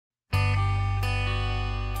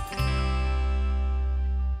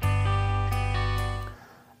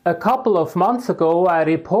A couple of months ago I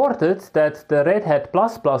reported that the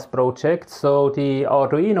RedHat++ project, so the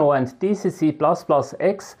Arduino and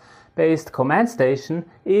DCC++X based command station,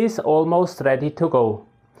 is almost ready to go.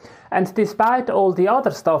 And despite all the other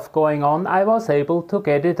stuff going on, I was able to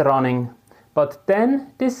get it running, but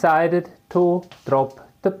then decided to drop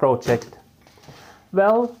the project.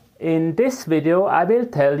 Well, in this video I will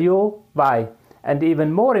tell you why, and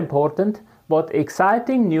even more important, what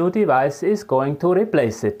exciting new device is going to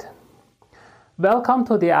replace it. Welcome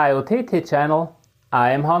to the IoTT channel.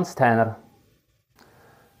 I am Hans Tanner.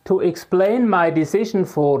 To explain my decision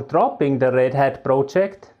for dropping the RedHat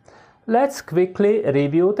project, let's quickly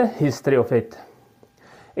review the history of it.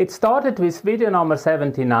 It started with video number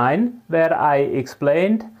 79, where I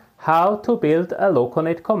explained how to build a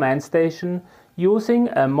LocoNet command station using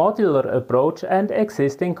a modular approach and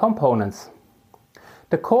existing components.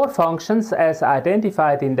 The core functions as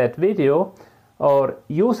identified in that video are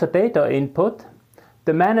user data input,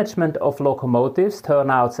 the management of locomotives,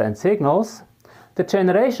 turnouts and signals, the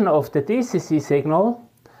generation of the DCC signal,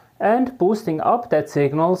 and boosting up that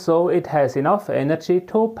signal so it has enough energy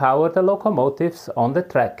to power the locomotives on the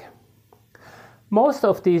track. Most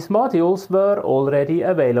of these modules were already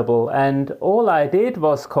available, and all I did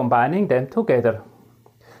was combining them together.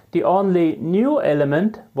 The only new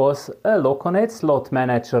element was a LocoNet slot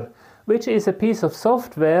manager, which is a piece of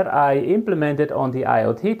software I implemented on the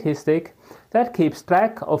IoTT stick that keeps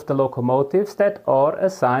track of the locomotives that are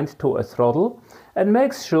assigned to a throttle and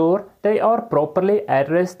makes sure they are properly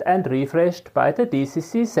addressed and refreshed by the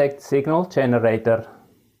DCC signal generator.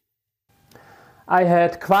 I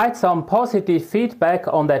had quite some positive feedback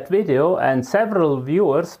on that video, and several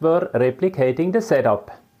viewers were replicating the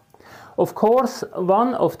setup. Of course,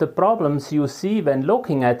 one of the problems you see when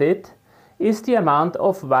looking at it is the amount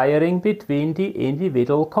of wiring between the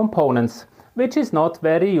individual components, which is not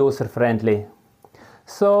very user-friendly.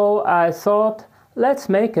 So I thought, let's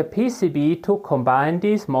make a PCB to combine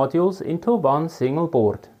these modules into one single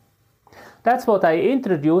board. That's what I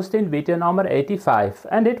introduced in video number 85,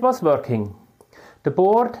 and it was working. The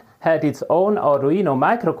board had its own Arduino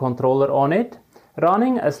microcontroller on it,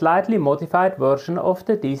 running a slightly modified version of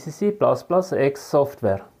the DCC++X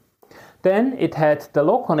software. Then it had the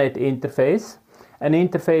LocoNet interface, an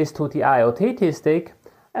interface to the IoTT stick,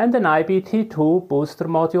 and an IBT2 booster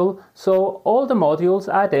module, so all the modules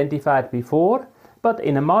identified before, but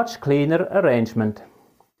in a much cleaner arrangement.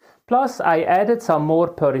 Plus I added some more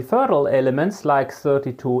peripheral elements like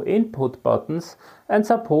 32 input buttons and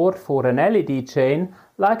support for an LED chain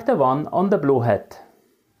like the one on the Blue Hat.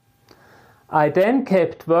 I then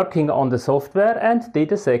kept working on the software and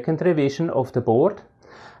did a second revision of the board,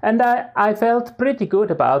 and I felt pretty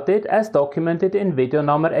good about it as documented in video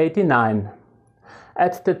number 89.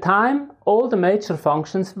 At the time, all the major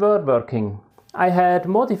functions were working. I had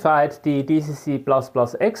modified the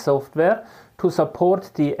DCC++X software to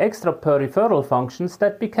support the extra peripheral functions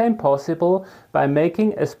that became possible by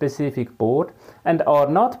making a specific board and are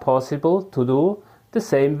not possible to do the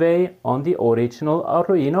same way on the original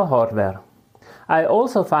Arduino hardware. I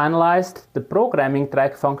also finalized the programming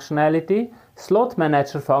track functionality, slot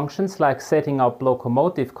manager functions like setting up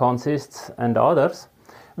locomotive consists and others,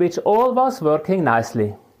 which all was working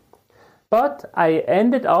nicely. But I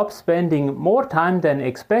ended up spending more time than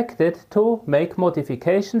expected to make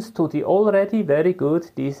modifications to the already very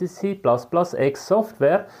good DCC++X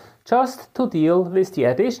software just to deal with the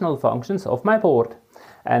additional functions of my board.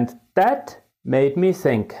 And that made me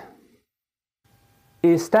think.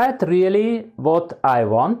 Is that really what I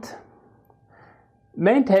want?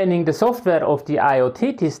 Maintaining the software of the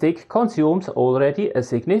IoTT stick consumes already a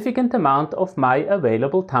significant amount of my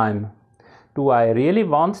available time. Do I really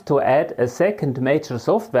want to add a second major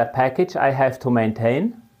software package I have to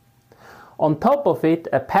maintain? On top of it,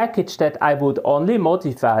 a package that I would only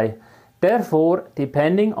modify, therefore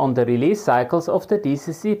depending on the release cycles of the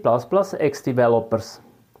DCC++X developers.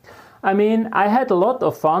 I mean, I had a lot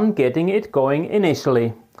of fun getting it going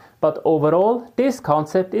initially, but overall this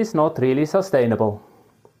concept is not really sustainable.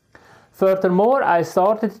 Furthermore, I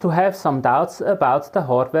started to have some doubts about the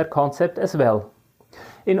hardware concept as well.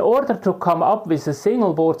 In order to come up with a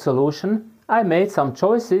single board solution, I made some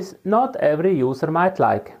choices not every user might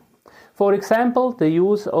like. For example, the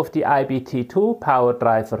use of the IBT2 power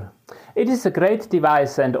driver. It is a great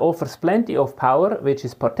device and offers plenty of power, which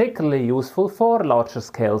is particularly useful for larger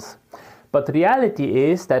scales. But the reality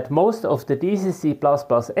is that most of the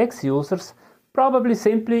DCC++X users probably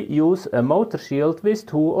simply use a motor shield with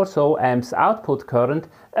 2 or so amps output current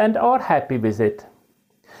and are happy with it.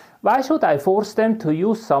 Why should I force them to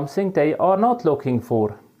use something they are not looking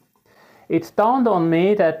for? it dawned on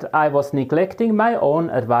me that I was neglecting my own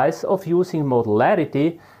advice of using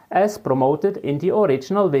modularity as promoted in the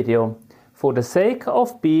original video, for the sake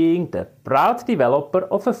of being the proud developer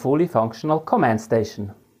of a fully functional command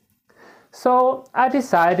station. So I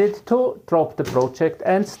decided to drop the project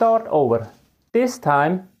and start over, this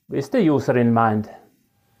time with the user in mind.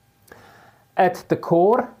 At the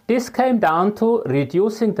core, this came down to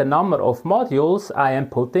reducing the number of modules I am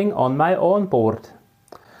putting on my own board.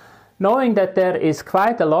 Knowing that there is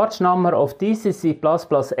quite a large number of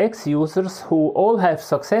DCC++X users who all have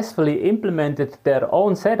successfully implemented their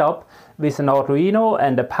own setup with an Arduino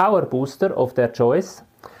and a power booster of their choice,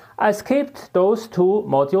 I skipped those two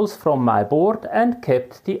modules from my board and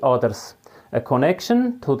kept the others: a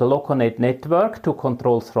connection to the Loconet network to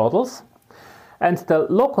control throttles, and the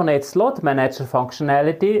Loconet slot manager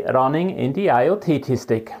functionality running in the IoTT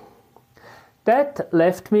stick. That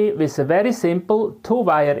left me with a very simple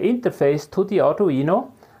two-wire interface to the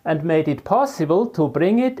Arduino and made it possible to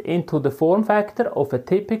bring it into the form factor of a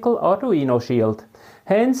typical Arduino shield,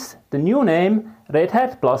 hence the new name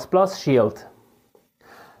RedHat++ Shield.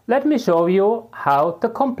 Let me show you how the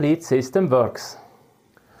complete system works.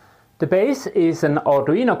 The base is an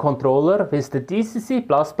Arduino controller with the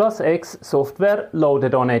DCC++X software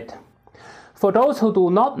loaded on it. For those who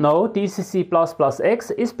do not know,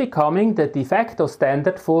 DCC++X is becoming the de facto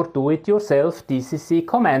standard for do-it-yourself DCC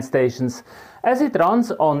command stations, as it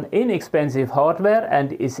runs on inexpensive hardware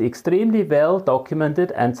and is extremely well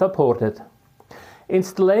documented and supported.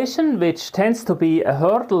 Installation, which tends to be a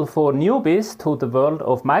hurdle for newbies to the world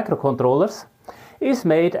of microcontrollers, is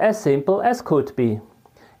made as simple as could be.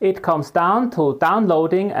 It comes down to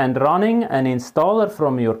downloading and running an installer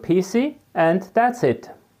from your PC, and that's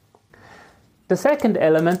it. The second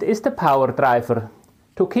element is the power driver.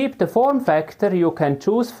 To keep the form factor, you can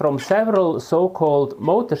choose from several so-called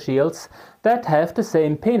motor shields that have the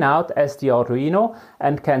same pinout as the Arduino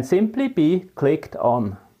and can simply be clicked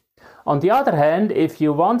on. On the other hand, if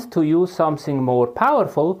you want to use something more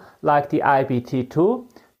powerful, like the IBT2,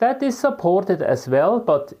 that is supported as well,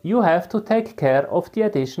 but you have to take care of the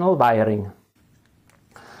additional wiring.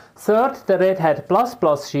 Third, the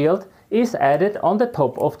RedHat++ shield is added on the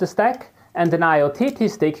top of the stack, and an IoTT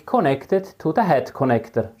stick connected to the hat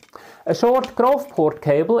connector. A short growth port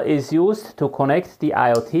cable is used to connect the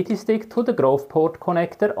IoTT stick to the growth port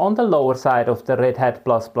connector on the lower side of the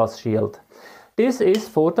RedHat++ shield. This is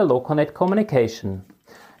for the Loconet communication.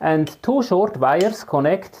 And two short wires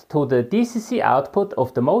connect to the DCC output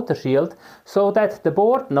of the motor shield so that the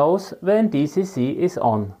board knows when DCC is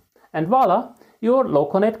on. And voila, your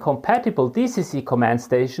Loconet compatible DCC command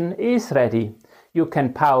station is ready. You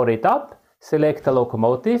can power it up, select a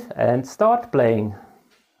locomotive and start playing.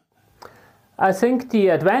 I think the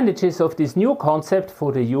advantages of this new concept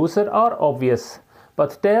for the user are obvious,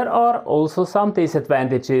 but there are also some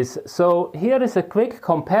disadvantages, so here is a quick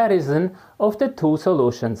comparison of the two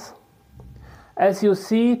solutions. As you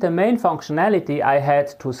see, the main functionality I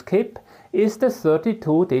had to skip is the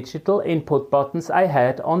 32 digital input buttons I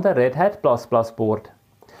had on the RedHat++ board.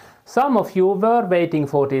 Some of you were waiting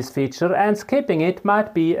for this feature, and skipping it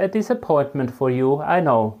might be a disappointment for you, I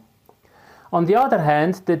know. On the other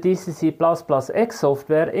hand, the DCC++X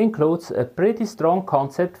software includes a pretty strong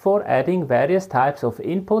concept for adding various types of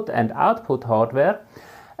input and output hardware,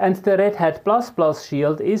 and the RedHat++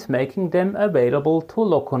 shield is making them available to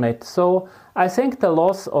Loconet, so I think the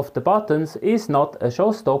loss of the buttons is not a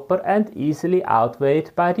showstopper and easily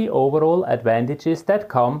outweighed by the overall advantages that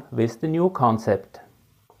come with the new concept.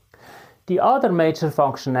 The other major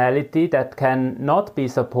functionality that can not be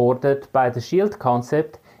supported by the shield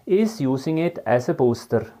concept is using it as a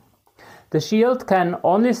booster. The shield can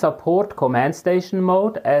only support command station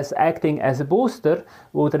mode, as acting as a booster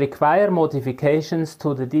would require modifications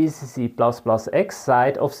to the DCC++X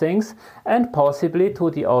side of things and possibly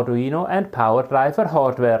to the Arduino and power driver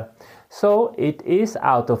hardware, so it is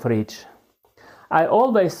out of reach. I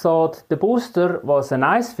always thought the booster was a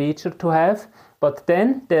nice feature to have, but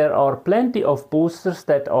then there are plenty of boosters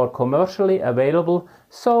that are commercially available,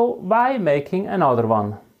 so why making another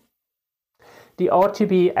one? The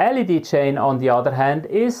RGB LED chain, on the other hand,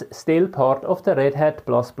 is still part of the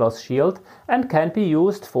RedHat++ shield and can be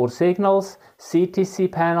used for signals,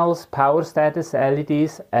 CTC panels, power status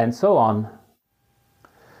LEDs, and so on.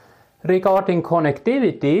 Regarding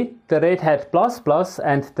connectivity, the RedHat++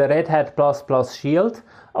 and the RedHat++ shield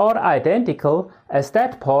are identical, as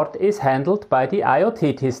that part is handled by the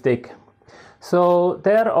IoTT stick. So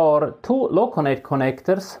there are two LocoNet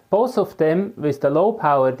connectors, both of them with the low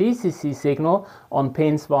power DCC signal on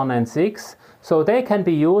pins 1 and 6, so they can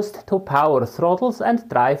be used to power throttles and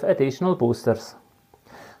drive additional boosters.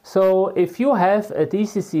 So if you have a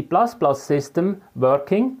DCC++ system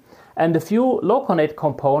working and a few LocoNet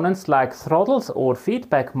components like throttles or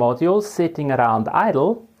feedback modules sitting around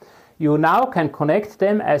idle, you now can connect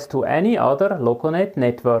them as to any other LocoNet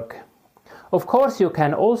network. Of course, you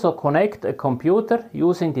can also connect a computer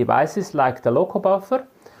using devices like the LocoBuffer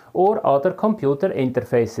or other computer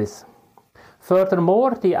interfaces.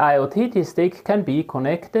 Furthermore, the IoTT stick can be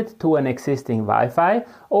connected to an existing Wi-Fi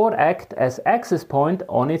or act as access point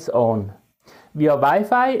on its own. Via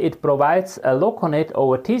Wi-Fi, it provides a LocoNet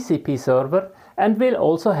over TCP server and will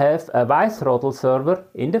also have a Y-throttle server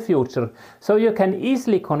in the future, so you can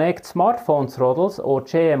easily connect smartphone throttles or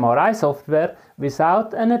JMRI software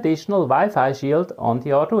without an additional Wi-Fi shield on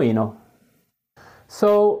the Arduino.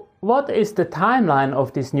 So, what is the timeline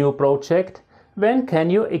of this new project? When can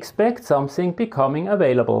you expect something becoming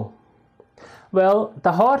available? Well,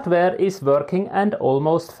 the hardware is working and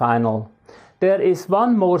almost final. There is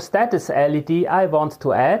one more status LED I want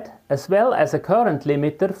to add, as well as a current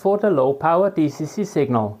limiter for the low power DCC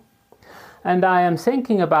signal. And I am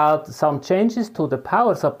thinking about some changes to the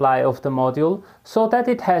power supply of the module so that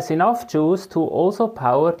it has enough juice to also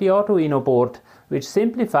power the Arduino board, which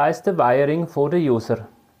simplifies the wiring for the user.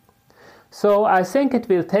 So I think it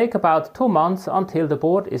will take about 2 months until the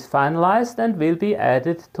board is finalized and will be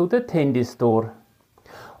added to the Tindy store.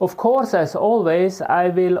 Of course, as always, I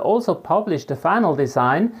will also publish the final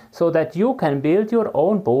design so that you can build your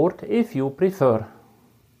own board if you prefer.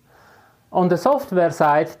 On the software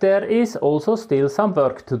side, there is also still some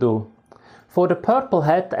work to do. For the Purple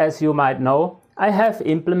Hat, as you might know, I have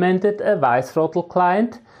implemented a Y-throttle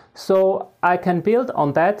client, so I can build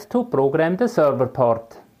on that to program the server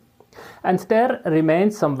part. And there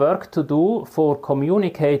remains some work to do for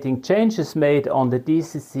communicating changes made on the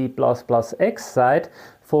DCC++X side,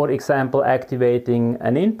 for example activating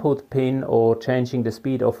an input pin or changing the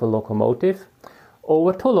speed of a locomotive,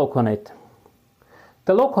 over to LocoNet.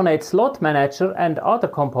 The LocoNet slot manager and other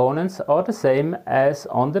components are the same as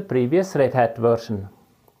on the previous RedHat version.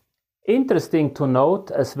 Interesting to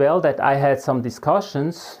note as well that I had some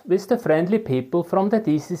discussions with the friendly people from the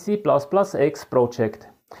DCC++X project.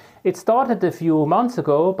 It started a few months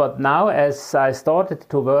ago, but now as I started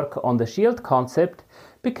to work on the shield concept,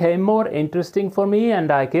 became more interesting for me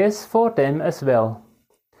and I guess for them as well.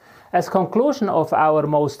 As conclusion of our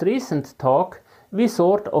most recent talk, we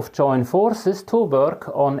sort of join forces to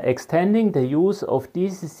work on extending the use of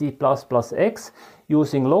DCC++X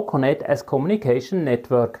using LocoNet as communication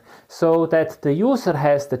network, so that the user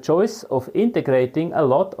has the choice of integrating a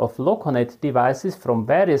lot of LocoNet devices from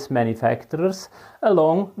various manufacturers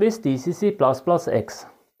along with DCC++X.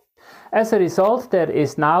 As a result, there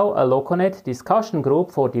is now a LocoNet discussion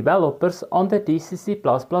group for developers on the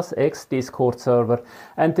DCC++X Discord server,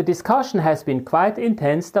 and the discussion has been quite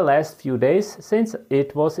intense the last few days since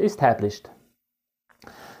it was established.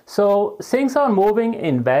 So things are moving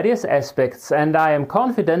in various aspects, and I am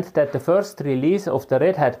confident that the first release of the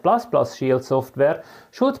RedHat++ Shield software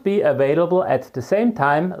should be available at the same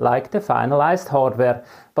time like the finalized hardware.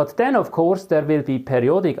 But then of course there will be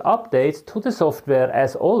periodic updates to the software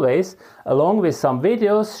as always, along with some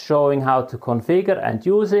videos showing how to configure and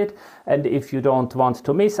use it. And if you don't want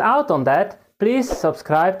to miss out on that, please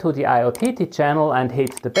subscribe to the IoTT channel and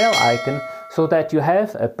hit the bell icon so that you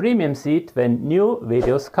have a premium seat when new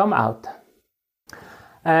videos come out.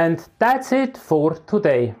 And that's it for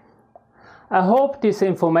today. I hope this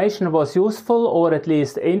information was useful or at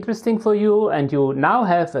least interesting for you, and you now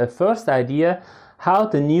have a first idea how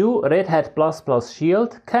the new RedHat++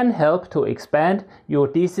 Shield can help to expand your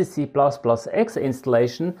DCC++X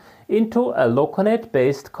installation into a LocoNet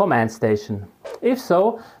based command station. If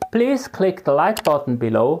so, please click the like button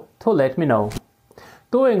below to let me know.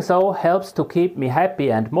 Doing so helps to keep me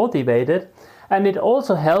happy and motivated, and it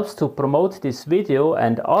also helps to promote this video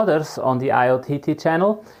and others on the IoTT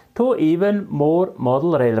channel to even more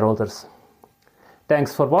model railroaders.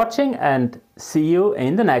 Thanks for watching and see you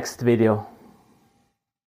in the next video.